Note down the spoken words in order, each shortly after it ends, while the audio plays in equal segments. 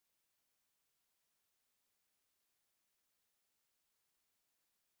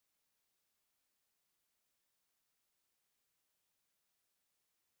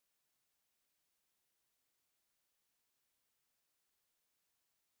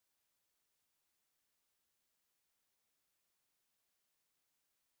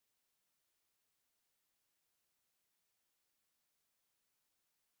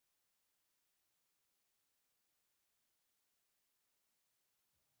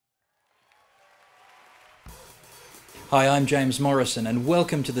Hi, I'm James Morrison, and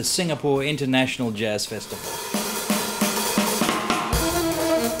welcome to the Singapore International Jazz Festival.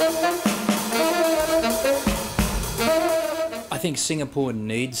 I think Singapore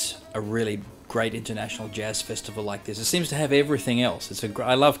needs a really great international jazz festival like this. It seems to have everything else.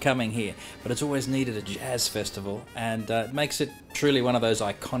 I love coming here, but it's always needed a jazz festival, and it makes it truly one of those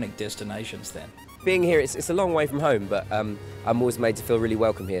iconic destinations then. Being here, it's a long way from home, but I'm always made to feel really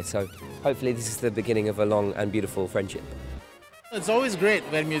welcome here, so hopefully this is the beginning of a long and beautiful friendship. It's always great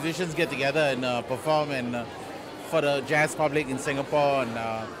when musicians get together and perform and for the jazz public in Singapore, and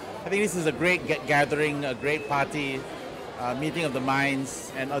I think this is a great gathering, a great party, meeting of the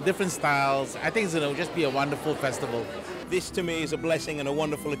minds and different styles. I think it's going to just be a wonderful festival. This to me is a blessing and a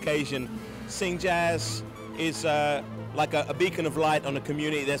wonderful occasion. Sing Jazz is like a beacon of light on a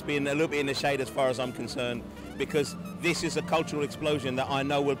community that's been a little bit in the shade as far as I'm concerned, because this is a cultural explosion that I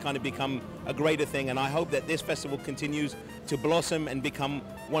know will kind of become a greater thing, and I hope that this festival continues to blossom and become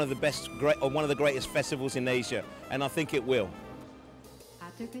one of the best, one of the greatest festivals in Asia, and I think it will.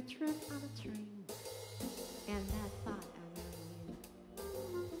 I took a trip on a train and I thought about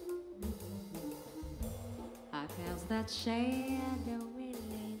you. I felt that shadow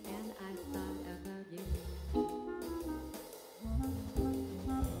in and I thought about you.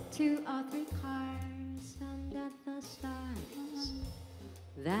 2 or 3 cars under the stars,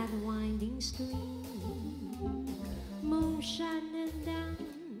 that winding stream, moon shining down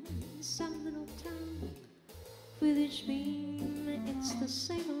some little town. With each beam, it's the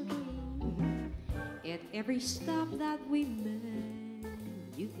same old dream. At every stop that we made,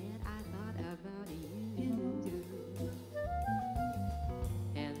 you bet I thought about you.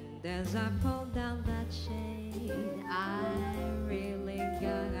 And as I pulled down that shade, I really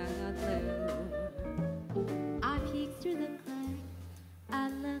got blue. I peeked through the crack, I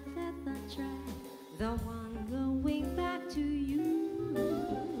looked at the track, the one going back to you.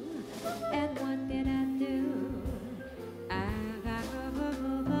 And what did I do?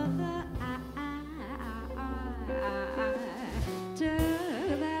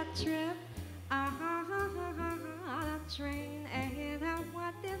 Took that trip on a train, and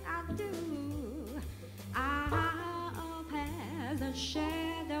what did I do? I passed a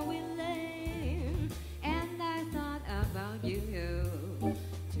shadowy lane, and I thought about you.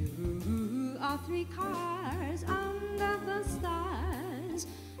 2 or 3 cars under the stars,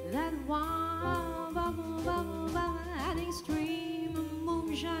 that winding stream,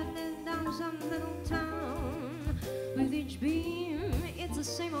 moon shining down some little town. With each beam, it's the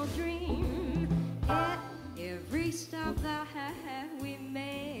same old dream. At every stop that we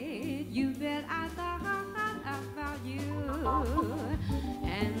made, you bet I thought about you.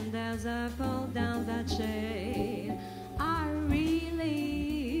 And as I pulled down that shade, I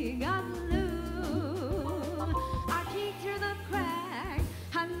really got blue. I peeked through the crack,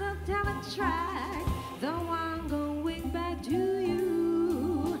 I looked at the track, the one going back to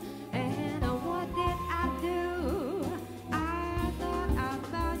you. And what did I do? I thought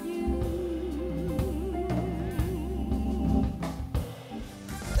about you.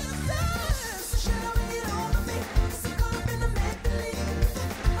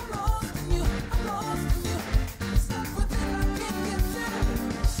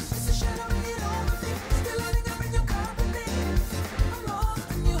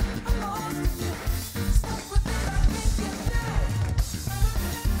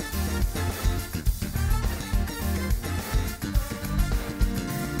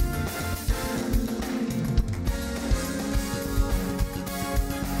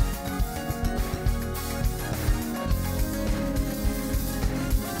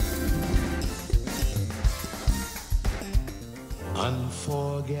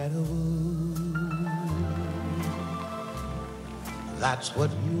 Unforgettable, that's what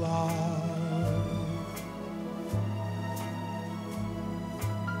you are.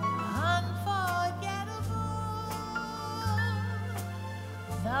 Unforgettable,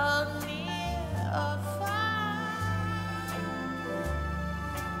 the near or far.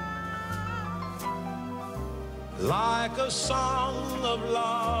 Like a song of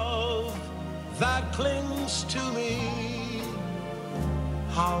love that clings to me.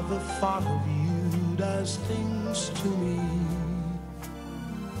 How the thought of you does things to me.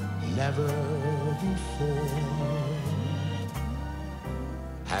 Never before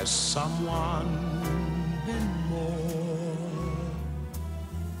has someone been more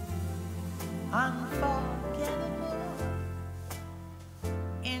Unforgettable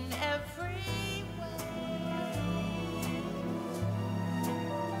in every way.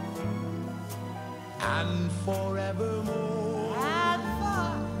 and forevermore.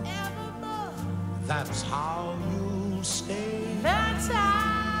 And forevermore. That's how you'll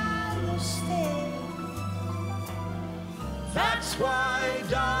That's why,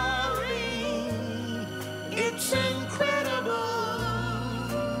 darling, it's incredible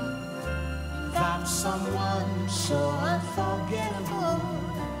that someone so unforgettable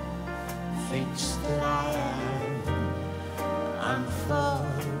thinks that I am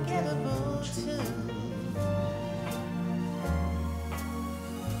unforgettable too.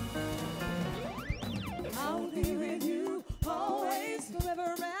 I'll be with you always,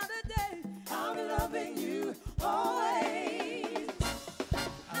 forever and a day. I'll be loving you always.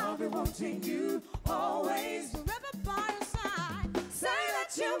 I'll be wanting you always, forever by your side. Say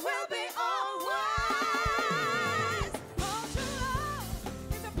that you will be always. All true love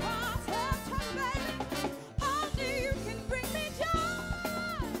is a process, baby. Only you can bring me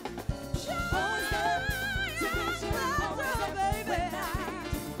joy. Always there to be sure, baby.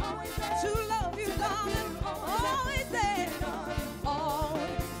 Always there to love you, darling. Always there.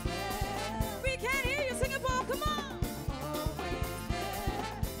 Always there. We can't hear you, Singapore. Come on.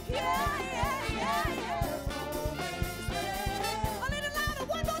 Yeah, yeah, yeah, yeah. A little louder,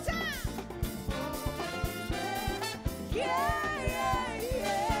 one more time. Yeah, yeah,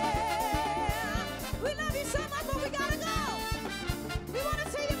 yeah. We love you so much, but we gotta go. We wanna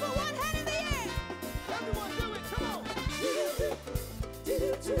see you put one hand in the air. Everyone do it, come on.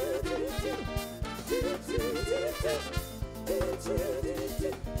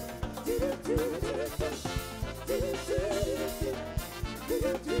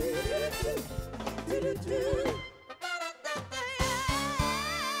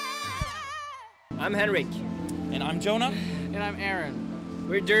 I'm Henrik. And I'm Jonah. And I'm Aaron.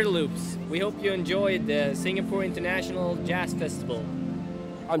 We're Dirty Loops. We hope you enjoyed the Singapore International Jazz Festival.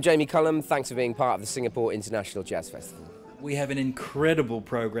 I'm Jamie Cullum. Thanks for being part of the Singapore International Jazz Festival. We have an incredible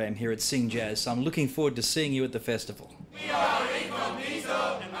program here at Sing Jazz, so I'm looking forward to seeing you at the festival. We are Indonesia.